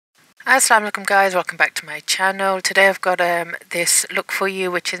Assalamu alaikum guys, welcome back to my channel. Today I've got this look for you,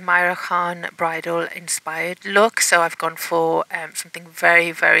 which is Mahirah Khan bridal inspired look. So I've gone for something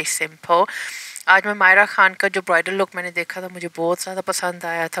very simple. आज मैं मायरा खान का जो bridal look मैंने देखा था मुझे बहुत ज़्यादा पसंद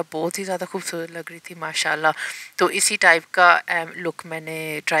आया था, बहुत ही ज़्यादा खूबसूरत लग रही थी माशाल्लाह। तो इसी टाइप का लुक मैंने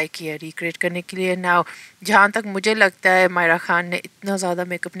ट्राई किया रिक्रिएट करने के लिए। नाउ जहाँ तक मुझे लगता है मायरा खान ने इतना ज़्यादा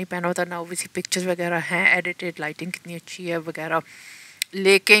मेकअप नहीं पहना होता ना, ओबियसली पिक्चर्स वगैरह हैं एडिटेड, लाइटिंग कितनी अच्छी है वगैरह,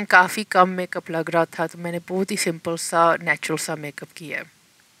 लेकिन काफ़ी कम मेकअप लग रहा था, तो मैंने बहुत ही सिंपल सा नेचुरल सा मेकअप किया है।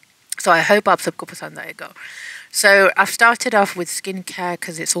 सो आई होप आप सबको पसंद आएगा। So I've started off with skincare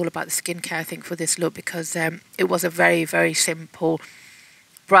because it's all about the skincare I think for this look, because it was a very simple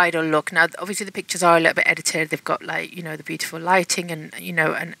bridal look. Now obviously the pictures are a little bit edited, they've got like, you know, the beautiful lighting and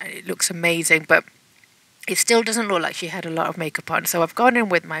and it looks amazing, but it still doesn't look like she had a lot of makeup on. So I've gone in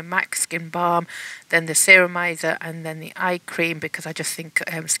with my MAC Skin Balm, then the Serumizer and then the eye cream, because I just think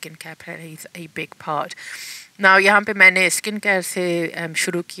skincare plays a big part. Now यहाँ पे मैंने skin care से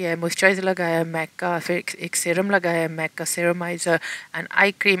शुरू किया है। Moisturiser लगाया Mac का, फिर एक सीरम लगाया मैक का सेरमाइज़र and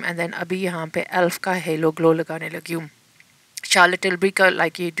eye cream, and then अभी यहाँ पे एल्फ का हेलो ग्लो लगाने लगी हूँ। शार्लेट टिलबरी का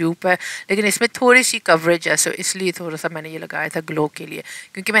लाइक ये ड्यूप है, लेकिन इसमें थोड़ी सी कवरेज है, सो इसलिए थोड़ा सा मैंने ये लगाया था ग्लो के लिए,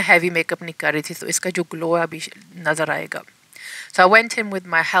 क्योंकि मैं हैवी मेकअप नहीं कर रही थी, तो इसका जो ग्लो है अभी नज़र आएगा। So I went in with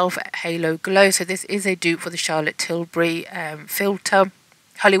my Health Halo Glow. So this is a dupe for the Charlotte Tilbury filter,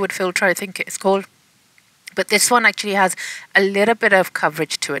 Hollywood filter I think it's called. But this one actually has a little bit of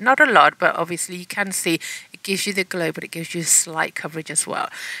coverage to it. Not a lot, but obviously you can see it gives you the glow, but it gives you slight coverage as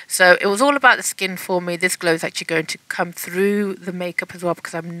well. So it was all about the skin for me. This glow is actually going to come through the makeup as well,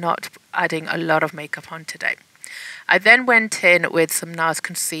 because I'm not adding a lot of makeup on today. I then went in with some NARS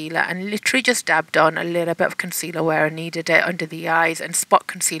concealer and literally just dabbed on a little bit of concealer where I needed it under the eyes, and spot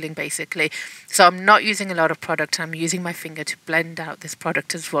concealing basically. So I'm not using a lot of product, and I'm using my finger to blend out this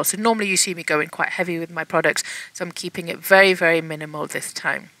product as well. So normally you see me going quite heavy with my products, so I'm keeping it very minimal this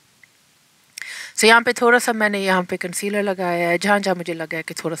time. So यहाँ पे थोड़ा सा मैंने यहाँ पे concealer लगाया है, जहाँ मुझे लगा है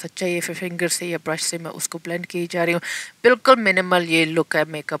कि थोड़ा सा चाहिए, फिर फिंगर से या ब्रश से मैं उसको ब्लेंड की जा रही हूँ। बिल्कुल मिनिमल ये लुक है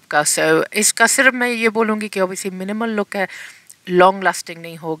मेकअप का। सो इसका सिर्फ मैं ये बोलूँगी कि ऑब्वियसली मिनिमल लुक है, लॉन्ग लास्टिंग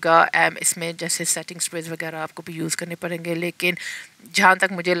नहीं होगा। इसमें जैसे सेटिंग स्प्रेज वगैरह आपको भी यूज़ करने पड़ेंगे, लेकिन जहाँ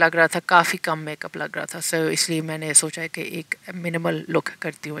तक मुझे लग रहा था काफ़ी कम मेकअप लग रहा था, सो इसलिए मैंने सोचा कि एक मिनिमल लुक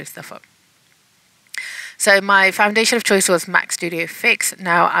करती हूँ इस दफ़ा। So my foundation of choice was MAC Studio Fix.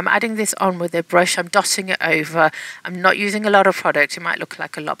 Now I'm adding this on with a brush. I'm dotting it over. I'm not using a lot of product. It might look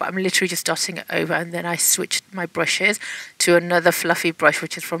like a lot, but I'm literally just dotting it over. And then I switched my brushes to another fluffy brush,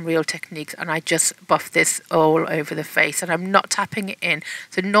 which is from Real Techniques. And I just buff this all over the face. And I'm not tapping it in.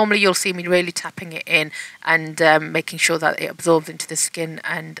 So normally you'll see me really tapping it in and making sure that it absorbs into the skin,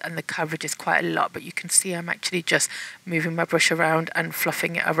 and the coverage is quite a lot. But you can see I'm actually just moving my brush around and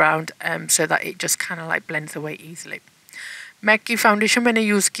fluffing it around so that it just kind of like blends away easily. Mac की foundation मैंने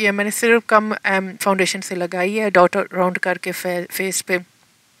use किया, मैंने सिर्फ कम foundation से लगाई है, dot round करके face पे,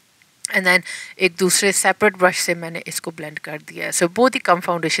 एंड देन एक दूसरे सेपरेट ब्रश से मैंने इसको ब्लेंड कर दिया है। सो बहुत ही कम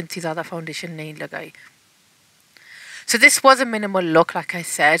फाउंडेशन थी, ज़्यादा फाउंडेशन नहीं लगाई। So this was a minimal look, like I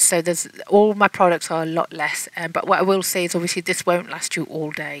said. So there's all my products are a lot less, but what I will say is obviously this won't last you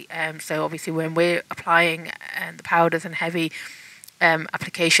all day. So obviously when we're applying the powders and heavy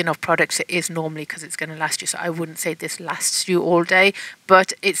application of products, it is normally because it's going to last you. So I wouldn't say this lasts you all day,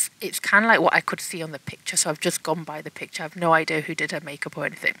 but it's kind of like what I could see on the picture. So I've just gone by the picture. I have no idea who did her makeup or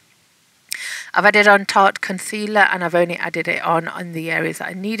anything. I've added on Tarte concealer, and I've only added it on the areas that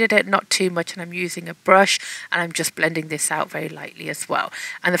I needed it, not too much, and I'm using a brush and I'm just blending this out very lightly as well.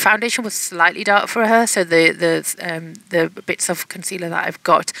 And the foundation was slightly dark for her, so the bits of concealer that I've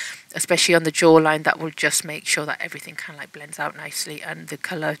got, especially on the jawline, that will just make sure that everything kind of like blends out nicely and the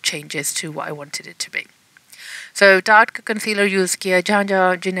color changes to what I wanted it to be. So Tarte का concealer use किया,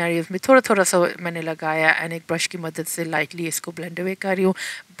 जहाँ जिन areas में थोड़ा सा मैंने लगाया, and एक brush की मदद से लाइटली इसको ब्लेंड अवे कर रही हूँ।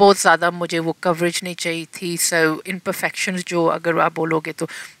 बहुत ज़्यादा मुझे वो कवरेज नहीं चाहिए थी, सो इम्परफेक्शंस जो अगर आप बोलोगे तो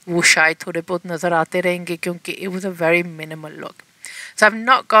वो शायद थोड़े बहुत नज़र आते रहेंगे, क्योंकि it was a very minimal look. So I've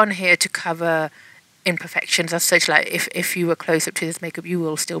not gone here to cover imperfections as such. Like if you were close up to this makeup, you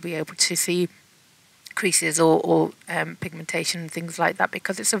will still be able to see creases or pigmentation and things like that,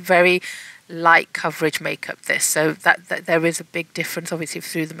 because it's a very light coverage makeup this, so that there is a big difference obviously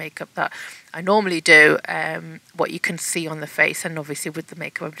through the makeup that I normally do, what you can see on the face, and obviously with the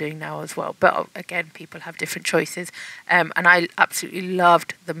makeup I'm doing now as well. But again, people have different choices, and I absolutely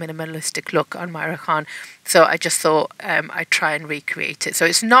loved the minimalistic look on Mahirah Khan, so I just thought I'd try and recreate it. So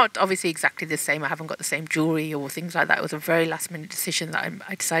it's not obviously exactly the same, I haven't got the same jewelry or things like that. It was a very last minute decision that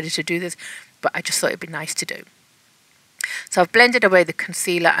I decided to do this, but I just thought it'd be nice to do. So I've blended away the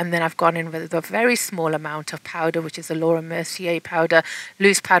concealer, and then I've gone in with a very small amount of powder, which is a Laura Mercier powder,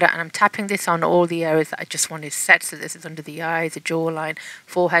 loose powder, and I'm tapping this on all the areas that I just want to set. So this is under the eyes, the jawline,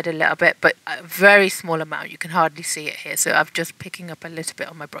 forehead a little bit, but a very small amount. You can hardly see it here. So I'm just picking up a little bit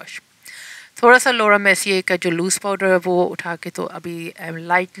on my brush. थोड़ा सा लोरा मेसिए का जो loose powder है वो उठा के तो अभी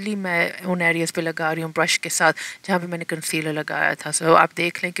लाइटली मैं उन एरियाज़ पे लगा रही हूँ ब्रश के साथ जहाँ पे मैंने कंसीलर लगाया था. सो आप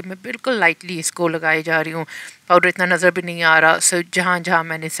देख लें कि मैं बिल्कुल लाइटली इसको लगाई जा रही हूँ. पाउडर इतना नज़र भी नहीं आ रहा. सो जहाँ जहाँ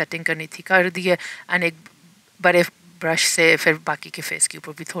मैंने सेटिंग करनी थी कर दी है. एंड एक बड़े ब्रश से फिर बाकी के फेस के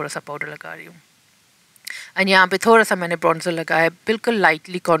ऊपर भी थोड़ा सा पाउडर लगा रही हूँ. एंड यहाँ पे थोड़ा सा मैंने ब्रॉन्जर लगाया, बिल्कुल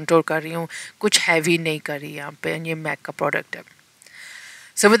लाइटली कॉन्टोर कर रही हूँ, कुछ हैवी नहीं कर रही यहाँ पे. एंड ये मैक का प्रोडक्ट है.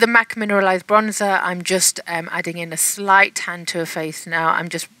 So with the MAC Mineralized Bronzer, I'm just adding in a slight tan to her face now. I'm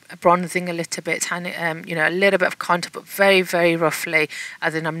just bronzing a little bit, you know, a little bit of contour, but very, very roughly,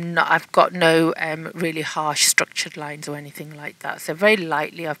 as in I've got no really harsh structured lines or anything like that. So very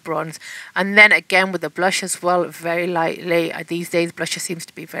lightly I've bronzed. And then again with the blush as well, very lightly. These days blusher seems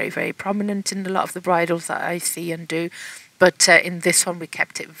to be very, very prominent in a lot of the bridals that I see and do. But in this one we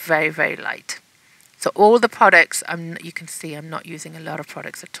kept it very, very light. So all the products, you can see I'm not using a lot of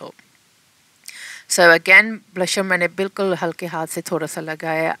products at all. So again, blusher मैंने बिल्कुल हल्के हाथ से थोड़ा सा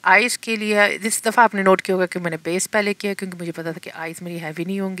लगाया. Eyes के लिए इस दफ़ा आपने नोट किया होगा कि मैंने बेस पहले किया क्योंकि मुझे पता था कि आइज़ मेरी हैवी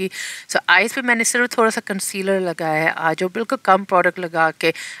नहीं होंगी. सो आइज़ पे मैंने सिर्फ थोड़ा सा कंसीलर लगाया है आज, और बिल्कुल कम प्रोडक्ट लगा के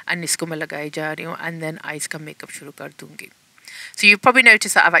एंड इसको मैं लगाई जा रही हूँ. एंड देन आइज़ का मेकअप शुरू कर दूँगी. So you've probably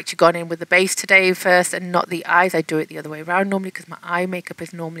noticed that I've actually gone in with the base today first and not the eyes. I do it the other way around normally because my eye makeup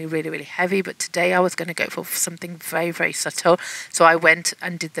is normally really, really heavy. But today I was going to go for something very, very subtle. So I went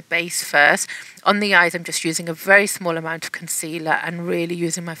and did the base first. On the eyes, I'm just using a very small amount of concealer and really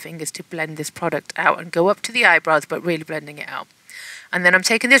using my fingers to blend this product out and go up to the eyebrows, but really blending it out. And then I'm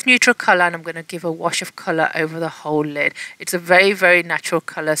taking this neutral colour and I'm going to give a wash of colour over the whole lid. It's a very, very natural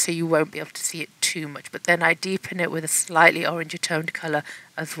colour, so you won't be able to see it too much. But then I deepen it with a slightly orangey toned colour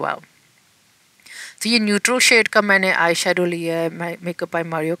as well. तो ये neutral shade का मैंने eye shadow लिया है makeup bye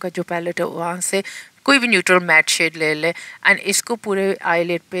Mario का जो palette है वहाँ से. कोई भी न्यूट्रल मैट शेड ले ले एंड इसको पूरे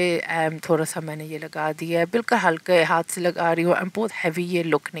आईलिड पे थोड़ा सा मैंने ये लगा दिया है. बिल्कुल हल्के हाथ से लगा रही हूँ एंड बहुत हैवी ये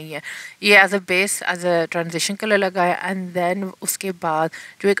लुक नहीं है. ये as a base as a transition colour लगाया एंड देन उसके बाद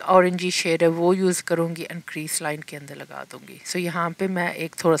जो एक ऑरेंजी शेड है वो यूज़ करूँगी एंड क्रीज लाइन के अंदर लगा दूँगी. सो यहाँ पे मैं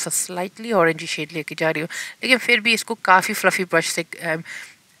एक थोड़ा सा स्लाइटली ऑरेंजी शेड लेके जा रही हूँ, लेकिन फिर भी इसको काफ़ी फ्लफ़ी ब्रश से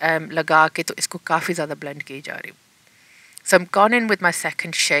लगा के तो इसको काफ़ी ज़्यादा ब्लेंड की जा रही हूँ. So I'm gone in with my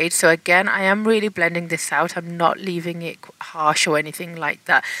second shade. So again, I am really blending this out. I'm not leaving it harsh or anything like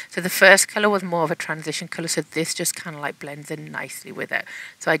that. So the first colour was more of a transition colour. So this just kind of like blends in nicely with it.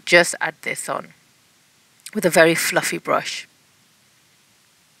 So I just add this on with a very fluffy brush.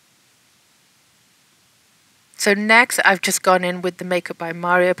 So next I've just gone in with the Makeup by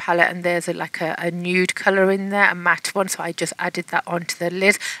Mahriah palette, and there's a nude colour in there, a matte one, so I just added that onto the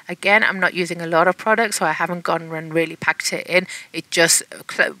lid. Again, I'm not using a lot of product, so I haven't gone and really packed it in. It just,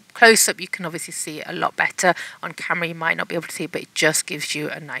 close up you can obviously see it a lot better. On camera you might not be able to see it, but it just gives you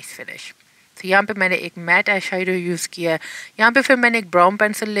a nice finish. तो यहाँ पे मैंने एक mat eye shadow use किया है. यहाँ पे फिर मैंने एक ब्राउन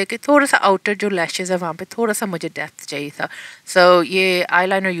पेंसिल लेके थोड़ा सा आउटर जो लैशेज़ है वहाँ पे थोड़ा सा मुझे डेप्थ चाहिए था. सो ये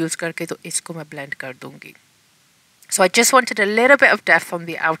आईलाइनर यूज़ करके तो इसको मैं ब्लेंड कर दूँगी. So I just wanted a little bit of depth on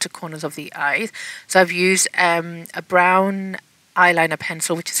the outer corners of the eyes. So I've used a brown eyeliner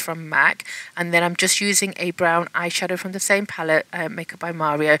pencil, which is from MAC, and then I'm just using a brown eyeshadow from the same palette, Makeup by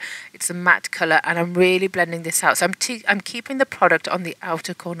Mahriah. It's a matte colour, and I'm really blending this out. So I'm keeping the product on the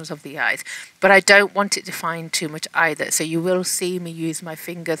outer corners of the eyes, but I don't want it to define too much either. So you will see me use my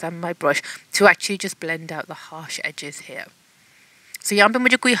fingers and my brush to actually just blend out the harsh edges here. So यहाँ पे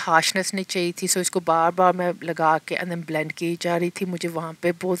मुझे कोई harshness नहीं चाहिए थी, सो इसको बार बार मैं लगा के एंड देन ब्लेंड की जा रही थी. मुझे वहाँ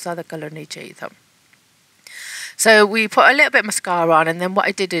पे बहुत ज़्यादा कलर नहीं चाहिए था. So we put a little bit of mascara on, and then what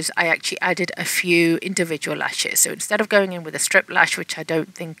I did is I actually added a few individual lashes. So instead of going in with a strip lash, which I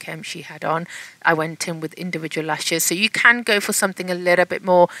don't think she had on, I went in with individual lashes. So you can go for something a little bit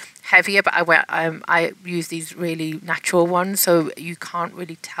more heavier, but I use these really natural ones, so you can't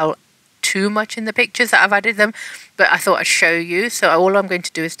really tell too much in the pictures that I've added them, but I thought I'd show you. So all I'm going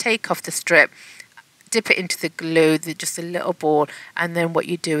to do is take off the strip, dip it into the glue, just a little ball, and then what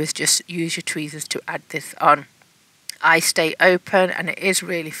you do is just use your tweezers to add this on. I stay open and it is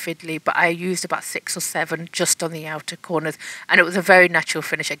really fiddly, but I used about 6 or 7 just on the outer corners, and it was a very natural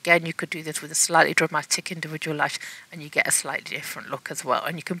finish. Again, you could do this with a slightly dramatic individual lash and you get a slightly different look as well,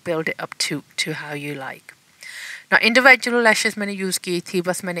 and you can build it up to how you like. Now individual lashes मैंने use की थी,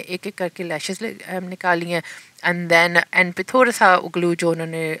 बस मैंने एक एक करके lashes निकाली हैं, and then एंड पे थोड़ा सा ग्लू जो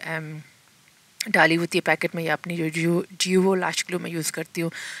उन्होंने डाली हुई थी पैकेट में, या अपनी जो जियो लैश ग्लू मैं यूज़ करती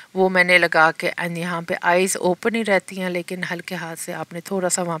हूँ वो मैंने लगा के, एंड यहाँ पे आईज़ ओपन ही रहती हैं लेकिन हल्के हाथ से आपने थोड़ा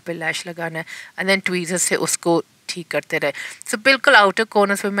सा वहाँ पे लैश लगाना है, एंड देन ट्वीज़र से उसको ठीक करते रहे। सो बिल्कुल आउटर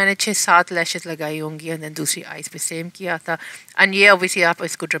कॉर्नर्स पे मैंने 6-7 लैशेस लगाई होंगी, एंड देन दूसरी आईज़ पे सेम किया था। एंड ये ऑब्वियसली आप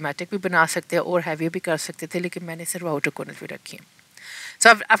इसको ड्रामेटिक भी बना सकते हैं और हैवी भी कर सकते थे, लेकिन मैंने सिर्फ आउटर कॉर्नर्स पे रखी हैं।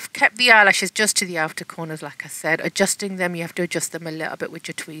 So I've kept the eyelashes just to the outer corners, like I said. Adjusting them, you have to adjust them a little bit with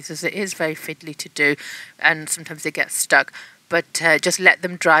your tweezers. It is very fiddly to do, and sometimes they get stuck. But just let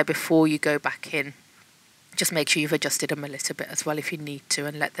them dry before you go back in. Just make sure you've adjusted them a little bit as well if you need to,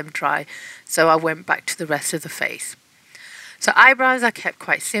 and let them dry. So I went back to the rest of the face. So eyebrows I kept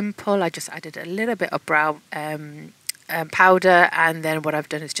quite simple. I just added a little bit of brow powder, and then what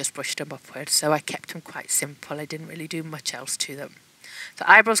I've done is just brushed them upwards. So I kept them quite simple. I didn't really do much else to them. तो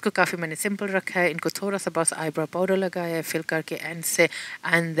eyebrows को काफ़ी मैंने simple रखा है, इनको थोड़ा सा बस आईब्रो पाउडर लगाया है फिल करके एंड से,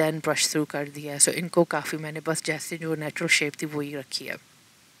 एंड देन ब्रश थ्रू कर दिया है। सो इनको काफ़ी मैंने बस जैसे जो नेचुरल शेप थी वही रखी है।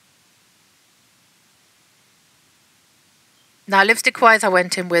 Now lipstick wise I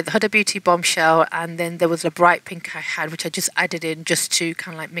went in with Huda Beauty Bombshell, and then there was a bright pink I had which I just added in just to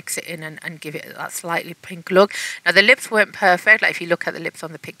kind of like mix it in and give it that slightly pink look. Now the lips weren't perfect, like if you look at the lips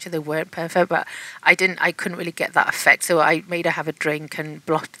on the picture they weren't perfect, but I couldn't really get that effect, so I made her have a drink and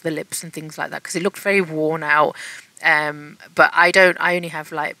blot the lips and things like that because it looked very worn out. But I only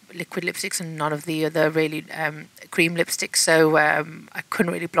have like liquid lipsticks and none of the other really cream lipsticks, so I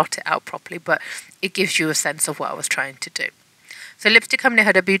couldn't really blot it out properly, but it gives you a sense of what I was trying to do. So lipstick हमने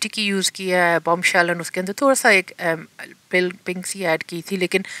हडा beauty की use किया है, bombshell, और उसके अंदर थोड़ा सा एक पिंक सी ऐड की थी,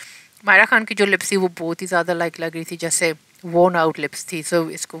 लेकिन मायरा खान की जो लिप्स थी वो बहुत ही ज़्यादा लाइक लग रही थी जैसे वोन आउट लिप्स थी। सो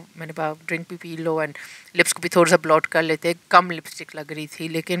इसको मैंने कहा ड्रिंक भी पी लो एंड लिप्स को भी थोड़ा सा ब्लॉट कर लेते, कम लिपस्टिक लग रही थी,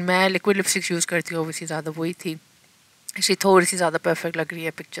 लेकिन मैं लिक्विड लिपस्टिक यूज़ करती हूँ ऑब्वियसली ज़्यादा वही थी, इसलिए थोड़ी सी ज़्यादा परफेक्ट लग रही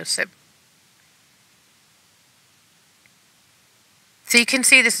है पिक्चर से। So you can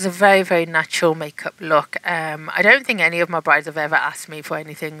see this is a very, very natural makeup look. I don't think any of my brides have ever asked me for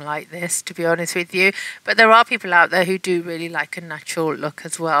anything like this, to be honest with you. But there are people out there who do really like a natural look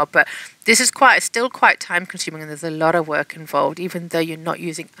as well. But this is still quite time consuming, and there's a lot of work involved, even though you're not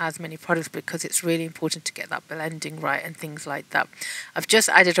using as many products, because it's really important to get that blending right and things like that. I've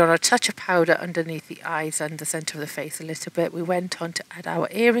just added on a touch of powder underneath the eyes and the centre of the face a little bit. We went on to add our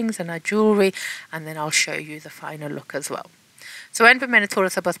earrings and our jewellery, and then I'll show you the final look as well. So and पे मैंने थोड़ा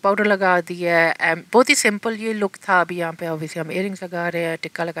सा बस powder लगा दिया है, बहुत ही simple ये लुक था। अभी यहाँ पे ऑब्वियसली हम इयरिंग्स लगा रहे हैं,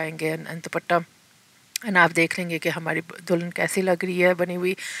 टिक्का लगाएंगे एंड दुपट्टा, एंड आप देख लेंगे कि हमारी दुल्हन कैसी लग रही है बनी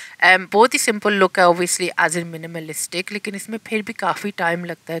हुई। बहुत ही सिंपल लुक है ऑब्वियसली एज इन मिनिमलिस्टिक, लेकिन इसमें फिर भी काफ़ी टाइम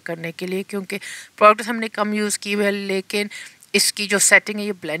लगता है करने के लिए, क्योंकि प्रोडक्ट्स हमने कम यूज़ की हुए, लेकिन इसकी जो सेटिंग है,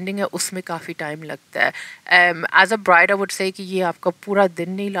 ये ब्लेंडिंग है, उसमें काफ़ी टाइम लगता है। As a bride I would say कि ये आपका पूरा दिन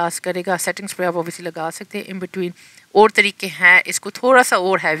नहीं लास्ट करेगा। सेटिंग स्प्रे आप ऑब्वियसली लगा सकते हैं इन बिटवीन, और तरीके हैं इसको थोड़ा सा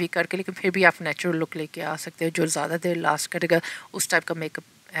और हैवी करके, लेकिन फिर भी आप नेचुरल लुक लेके आ सकते हो जो ज़्यादा देर लास्ट करेगा। उस टाइप का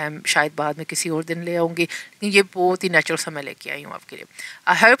मेकअप शायद बाद में किसी और दिन ले आऊँगी, लेकिन ये बहुत ही नेचुरल सा मैं लेके आई हूँ आपके लिए।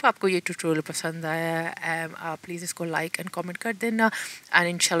 आई होप आपको ये ट्यूटोरियल पसंद आया है। आप प्लीज़ इसको लाइक एंड कमेंट कर देना, एंड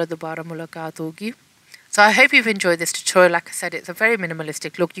इंशाल्लाह दोबारा मुलाकात होगी। So I hope you've enjoyed this tutorial. Like I said, it's a very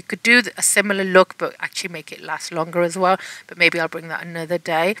minimalistic look. You could do a similar look but actually make it last longer as well, but maybe I'll bring that another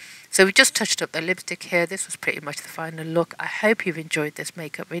day. So we just touched up the lipstick here. This was pretty much the final look. I hope you've enjoyed this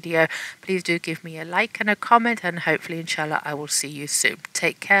makeup video. Please do give me a like and a comment, and hopefully inshallah I will see you soon.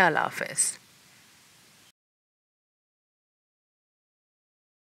 Take care. Allah Hafiz.